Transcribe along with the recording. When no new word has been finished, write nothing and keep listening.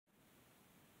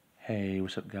Hey,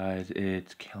 what's up guys?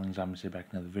 It's Killing Zombies here back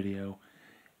in another video,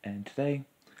 and today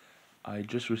I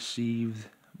just received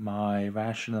my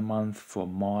ration of the month for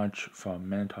March from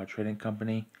Minotaur Trading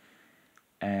Company,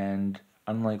 and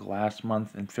unlike last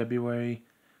month in February,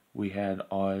 we had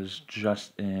ours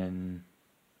just in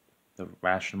the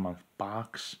ration of the month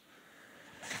box.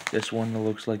 This one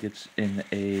looks like it's in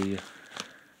a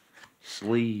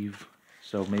sleeve,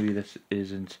 so maybe this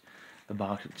isn't the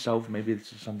box itself, maybe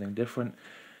this is something different.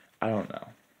 I don't know.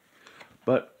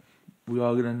 But we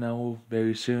are going to know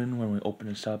very soon when we open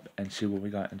this up and see what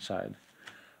we got inside.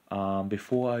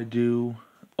 Before I do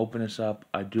open this up,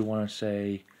 I do want to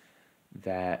say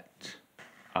that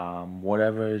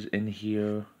whatever is in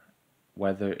here,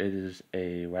 whether it is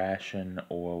a ration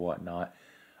or whatnot,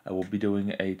 I will be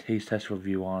doing a taste test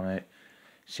review on it.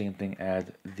 Same thing as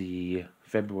the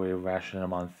February ration of the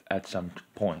month at some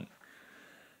point.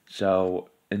 So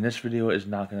in this video it's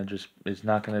not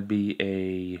gonna be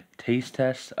a taste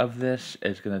test of this.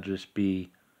 It's gonna just be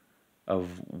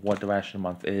of what the ration of the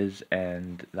month is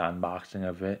and the unboxing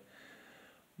of it.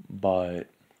 But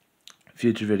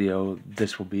future video,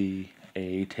 this will be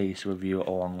a taste review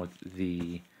along with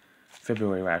the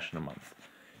February ration of the month.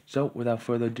 So without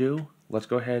further ado, let's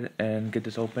go ahead and get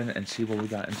this open and see what we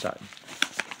got inside.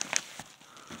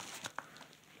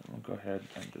 So we'll go ahead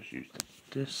and just use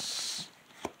this.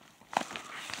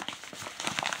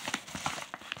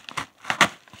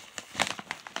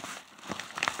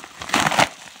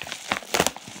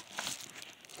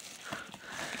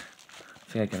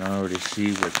 I think I can already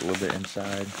see what's a little bit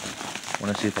inside. I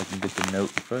want to see if I can get the note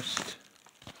first.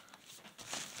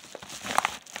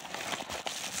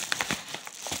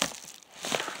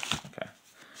 Okay.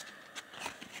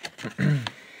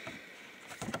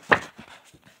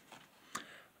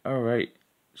 Alright,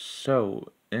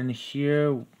 so in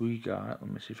here we got,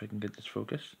 let me see if I can get this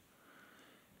focused.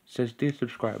 It says, "Dear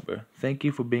subscriber, thank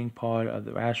you for being part of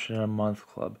the Ration of the Month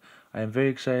Club. I am very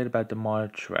excited about the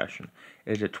March ration.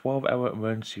 It is a 12-hour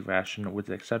emergency ration with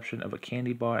the exception of a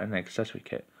candy bar and an accessory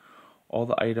kit. All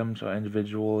the items are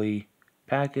individually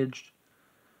packaged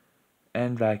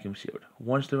and vacuum sealed.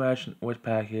 Once the ration was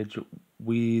packaged,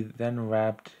 we then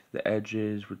wrapped the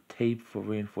edges with tape for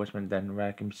reinforcement, then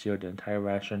vacuum sealed the entire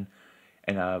ration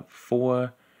in a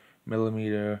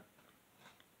 4mm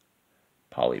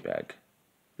poly bag.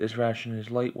 This ration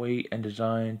is lightweight and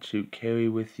designed to carry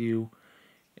with you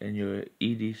in your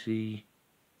EDC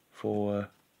for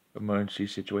emergency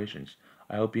situations.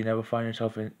 I hope you never find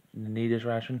yourself in need of this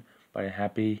ration, but I'm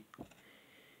happy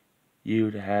you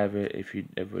to have it if you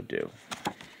ever do."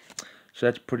 So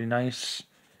that's pretty nice.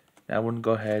 Now I'm going to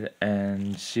go ahead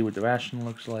and see what the ration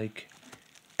looks like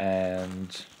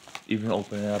and even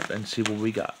open it up and see what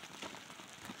we got.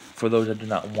 For those that do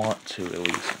not want to, at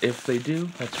least. If they do,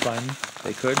 that's fine.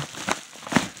 They could.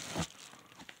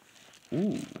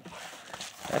 Ooh,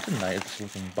 that's a nice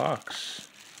looking box.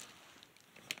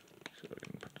 So I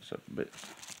can put this up a bit.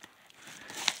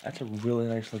 That's a really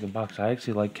nice looking box. I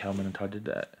actually like how Minotaur did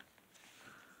that.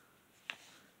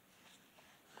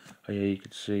 Oh yeah, you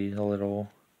can see the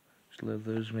little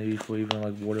slivers, maybe for even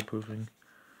like waterproofing.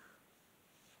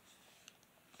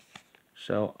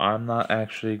 So I'm not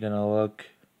actually gonna look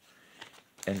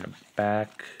in the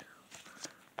back,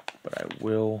 but I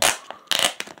will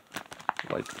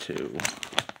like to.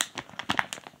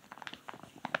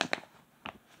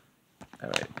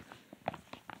 Alright.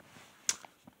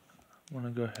 I'm gonna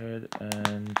go ahead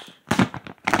and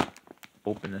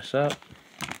open this up.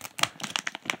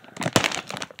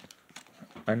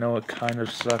 I know it kind of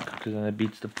sucks because then it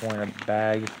beats the point of the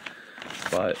bag,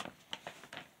 but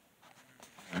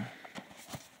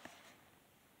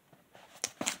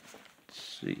let's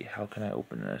see, how can I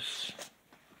open this?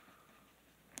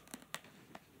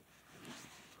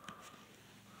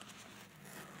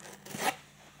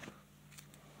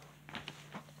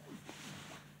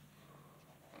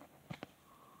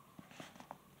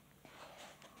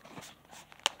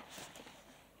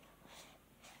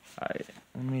 Alright,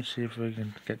 let me see if we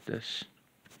can get this.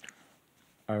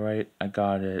 Alright, I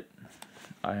got it.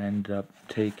 I ended up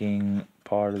taking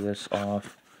part of this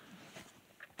off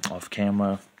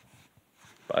camera,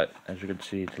 but as you can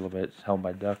see, it's a little bit held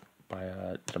by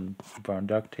some brown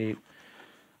duct tape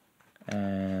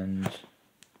and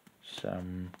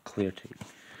some clear tape.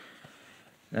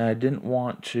 Now I didn't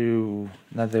want to.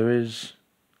 Now there is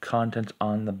contents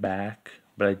on the back,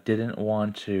 but I didn't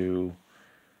want to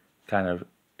kind of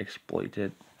exploit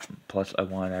it. Plus, I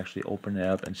want to actually open it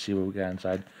up and see what we got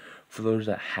inside. For those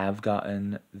that have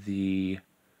gotten the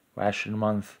ration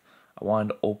month, I wanted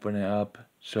to open it up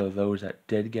so those that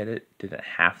did get it didn't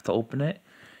have to open it.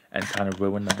 and kind of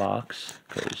ruin the box,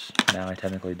 because now I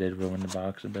technically did ruin the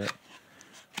box a bit.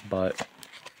 But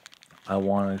I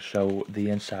want to show the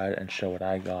inside and show what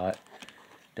I got,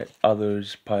 that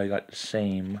others probably got the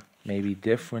same, maybe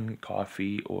different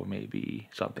coffee or maybe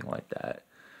something like that.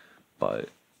 But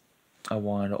I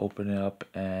wanted to open it up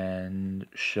and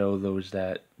show those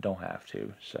that don't have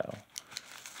to. So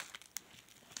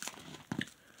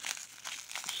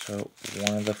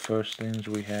one of the first things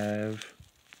we have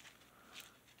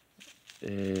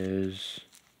is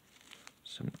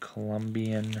some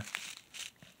Colombian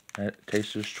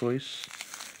Taster's Choice,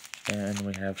 and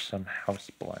we have some House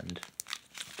Blend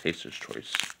Taster's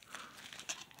Choice.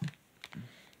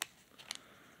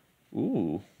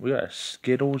 Ooh, we got a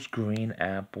Skittles Green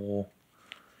Apple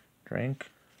drink.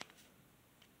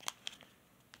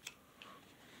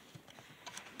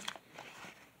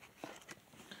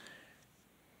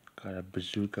 Got a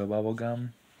Bazooka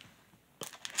bubblegum.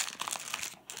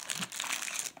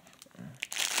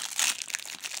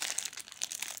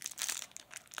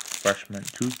 Freshman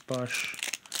toothbrush.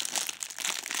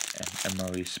 And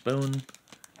Emery spoon.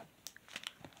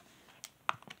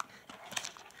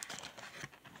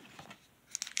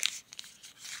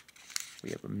 We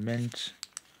have a mint.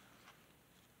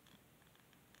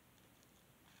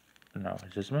 No,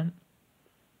 is this mint?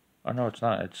 Oh no, it's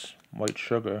not. It's white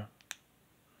sugar.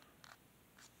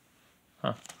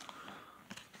 Huh.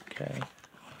 Okay.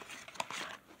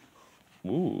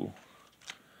 Ooh.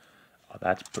 Oh,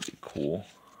 that's pretty cool.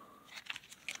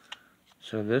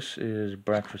 So this is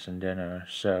breakfast and dinner,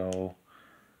 so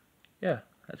yeah,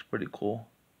 that's pretty cool.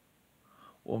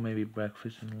 Or maybe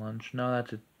breakfast and lunch. No,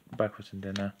 that's a breakfast and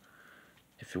dinner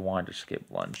if you wanted to skip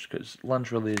lunch, because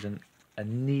lunch really isn't a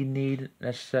need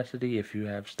necessity if you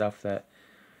have stuff that,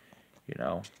 you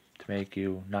know, to make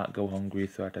you not go hungry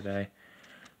throughout the day.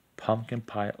 Pumpkin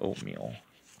pie oatmeal.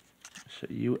 So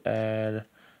you add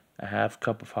a half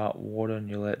cup of hot water and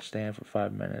you let it stand for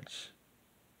 5 minutes.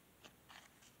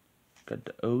 Got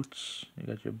the oats, you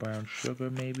got your brown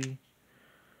sugar maybe.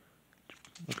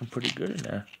 Looking pretty good in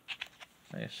there.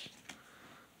 Nice.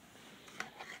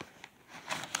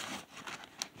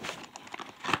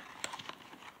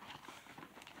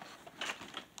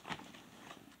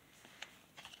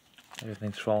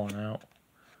 Everything's falling out.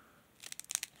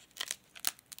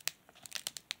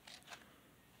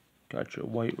 Got your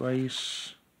white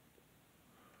rice.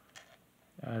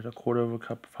 Add a quarter of a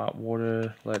cup of hot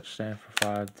water. Let it stand for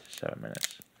 5 to 7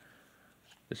 minutes.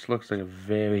 This looks like a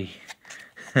very...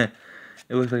 it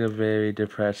looks like a very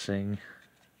depressing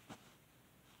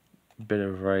bit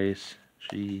of rice,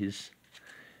 cheese,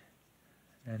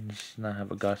 and just not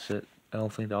have a gusset. I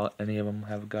don't think any of them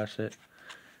have a gusset.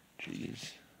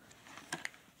 Jeez.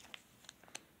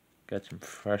 Got some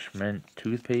fresh mint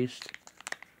toothpaste.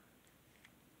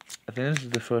 I think this is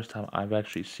the first time I've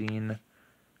actually seen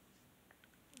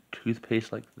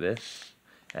toothpaste like this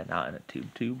and not in a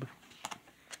tube.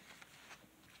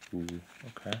 Ooh,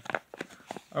 okay.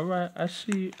 Alright, I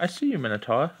see you,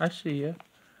 Minotaur. I see you.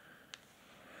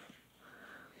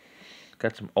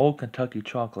 Got some old Kentucky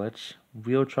chocolates.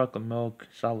 Real chocolate milk,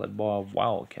 solid bar,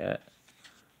 Wildcat.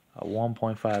 A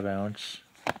 1.5 ounce.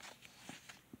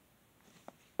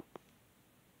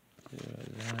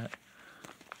 There's that.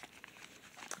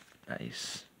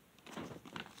 Nice.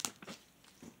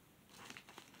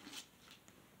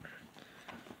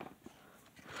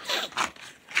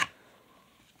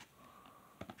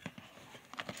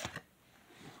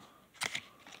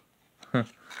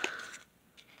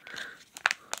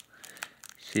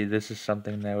 See, this is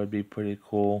something that would be pretty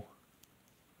cool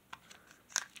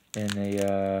in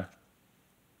a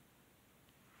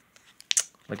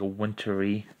like a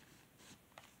wintry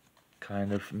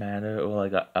kind of manner, or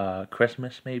like a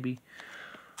Christmas maybe,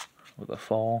 with a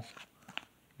fall.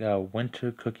 Got a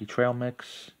winter cookie trail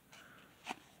mix.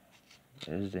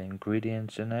 There's the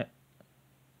ingredients in it.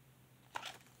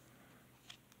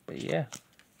 But yeah,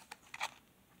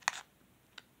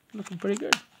 looking pretty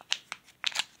good.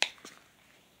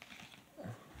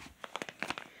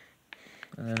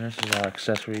 And then this is our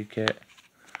accessory kit,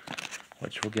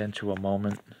 which we'll get into a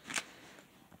moment.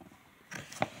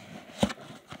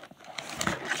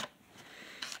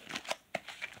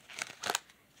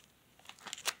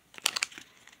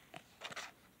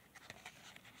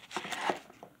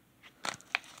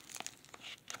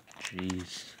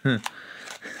 Jeez.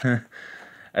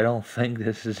 I don't think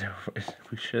this is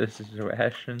we sure this is a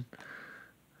ration?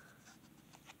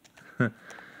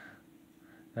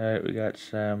 Alright, we got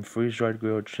some freeze-dried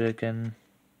grilled chicken.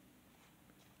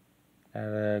 Add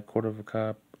a quarter of a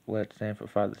cup. Let it stand for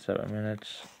 5 to 7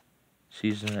 minutes.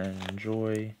 Season and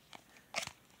enjoy.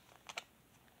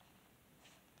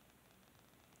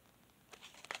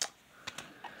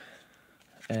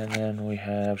 And then we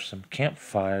have some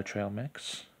campfire trail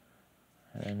mix.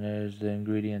 And there's the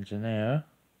ingredients in there.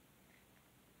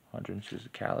 160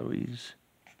 calories.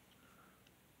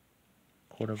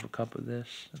 Quarter of a cup of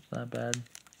this. That's not bad.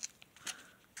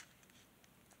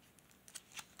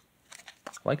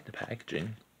 I like the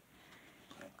packaging.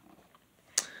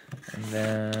 And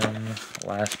then,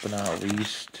 last but not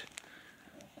least,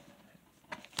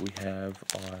 we have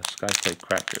our Skyflake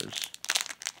crackers.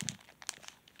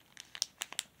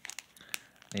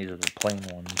 These are the plain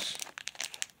ones.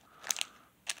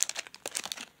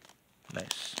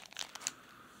 Nice.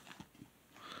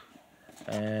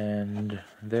 And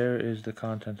there is the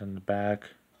content in the back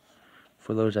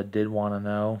for those that did want to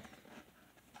know.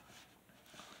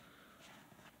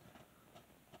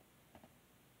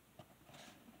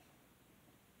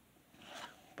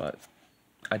 But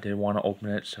I did want to open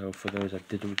it, so for those that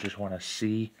did just want to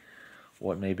see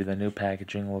what maybe the new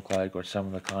packaging look like or some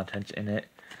of the contents in it.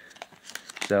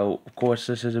 So, of course,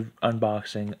 this is an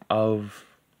unboxing of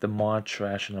the March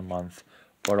Ration a month,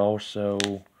 but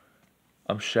also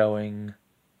I'm showing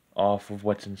off of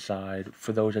what's inside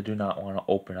for those that do not want to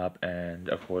open up and,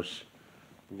 of course,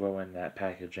 ruin that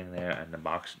packaging there and the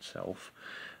box itself.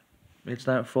 It's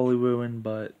not fully ruined,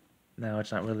 but now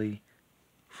it's not really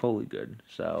fully good.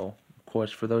 So, of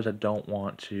course, for those that don't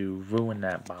want to ruin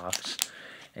that box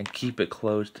and keep it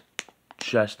closed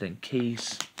just in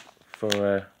case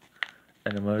for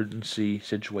an emergency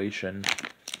situation,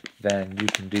 then you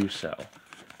can do so.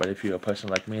 But if you're a person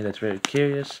like me that's very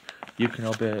curious, you can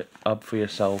open it up for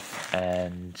yourself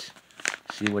and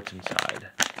see what's inside.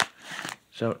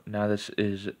 So now this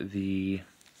is the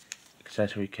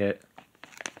accessory kit,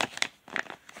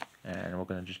 and we're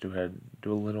gonna just do a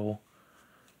little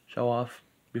show off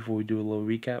before we do a little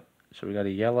recap. So we got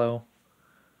a yellow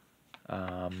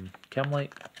chem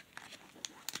light.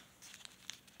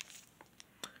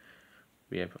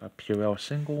 We have a Purell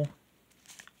single.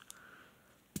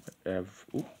 We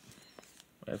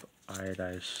have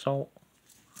iodized salt.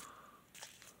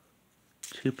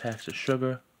 2 packs of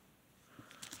sugar.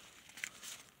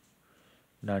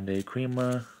 9-day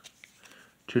creamer.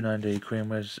 2 9-day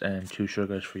creamers and 2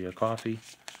 sugars for your coffee.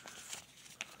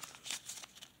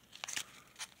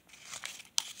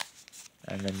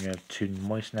 And then you have 2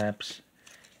 moist snaps.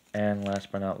 And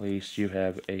last but not least, you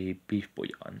have a beef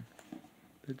bouillon.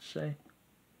 Did it say?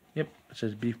 Yep, it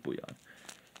says beef bouillon.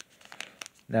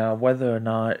 Now, whether or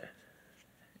not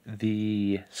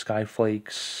the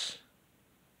Skyflakes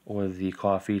or the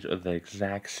coffees are the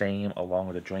exact same along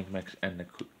with the drink mix and the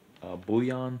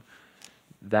bouillon,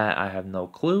 that I have no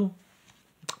clue.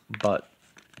 But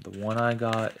the one I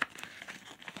got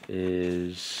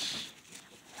is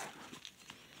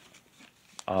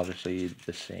obviously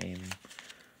the same.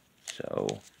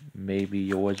 So maybe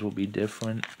yours will be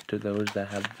different to those that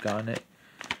have gotten it.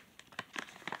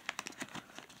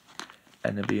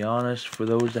 And to be honest, for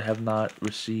those that have not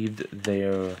received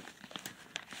their,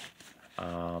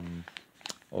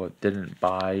 or didn't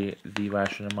buy the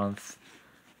ration a month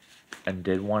and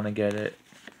did want to get it,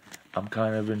 I'm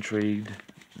kind of intrigued.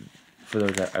 For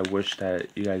those that I wish that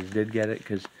you guys did get it,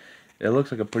 because it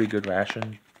looks like a pretty good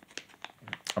ration.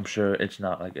 I'm sure it's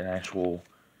not like an actual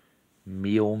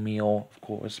meal, of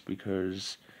course,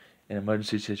 because in an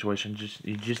emergency situation,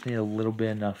 you just need a little bit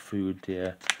enough food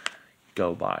to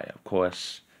go by. Of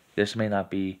course, this may not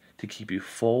be to keep you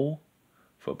full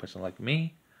for a person like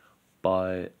me,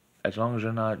 but as long as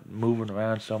you're not moving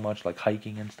around so much, like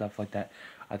hiking and stuff like that,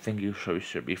 I think you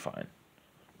should be fine.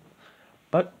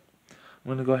 But I'm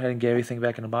going to go ahead and get everything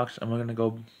back in the box, and we're going to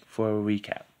go for a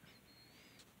recap.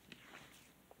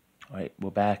 Alright, we're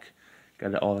back.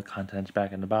 Got all the contents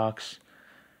back in the box.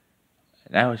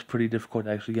 Now it's pretty difficult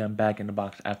to actually get them back in the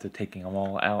box after taking them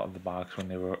all out of the box when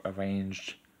they were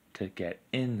arranged to get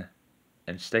in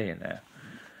and stay in there.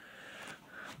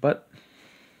 But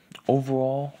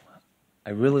overall,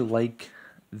 I really like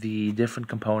the different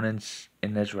components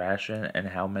in this ration and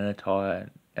how Minotaur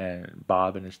and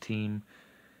Bob and his team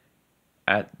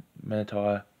at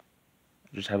Minotaur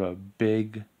just have a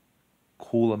big,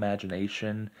 cool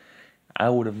imagination. I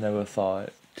would have never thought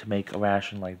to make a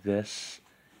ration like this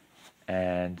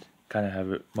and kind of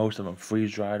have it, most of them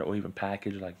freeze dried or even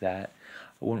packaged like that.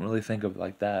 I wouldn't really think of it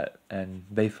like that, and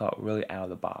they thought really out of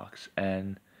the box,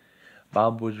 and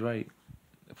Bob was right.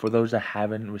 For those that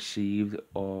haven't received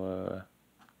or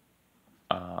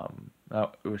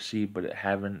not received but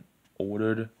haven't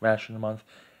ordered ration a month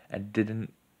and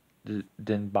didn't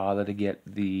bother to get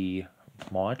the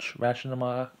March ration a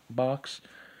month box,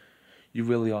 you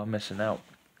really are missing out.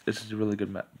 This is a really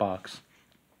good box.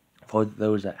 For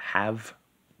those that have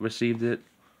received it,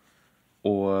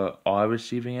 or are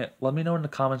receiving it, let me know in the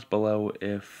comments below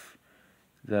if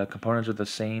the components are the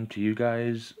same to you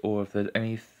guys, or if there's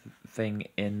anything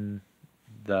in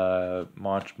the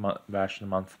March ration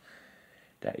month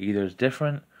that either is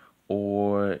different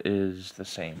or is the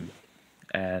same.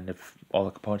 And if all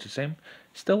the components are the same,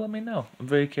 still let me know. I'm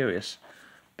very curious.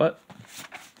 But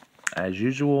as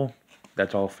usual,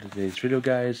 that's all for today's video,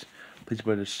 guys.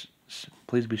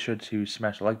 Please be sure to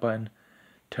smash the like button,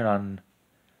 turn on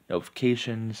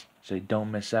notifications so you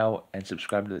don't miss out, and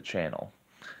subscribe to the channel.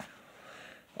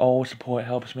 All support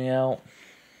helps me out.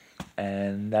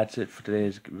 And that's it for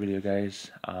today's video,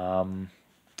 guys.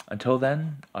 Until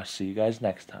then, I'll see you guys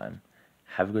next time.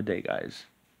 Have a good day, guys.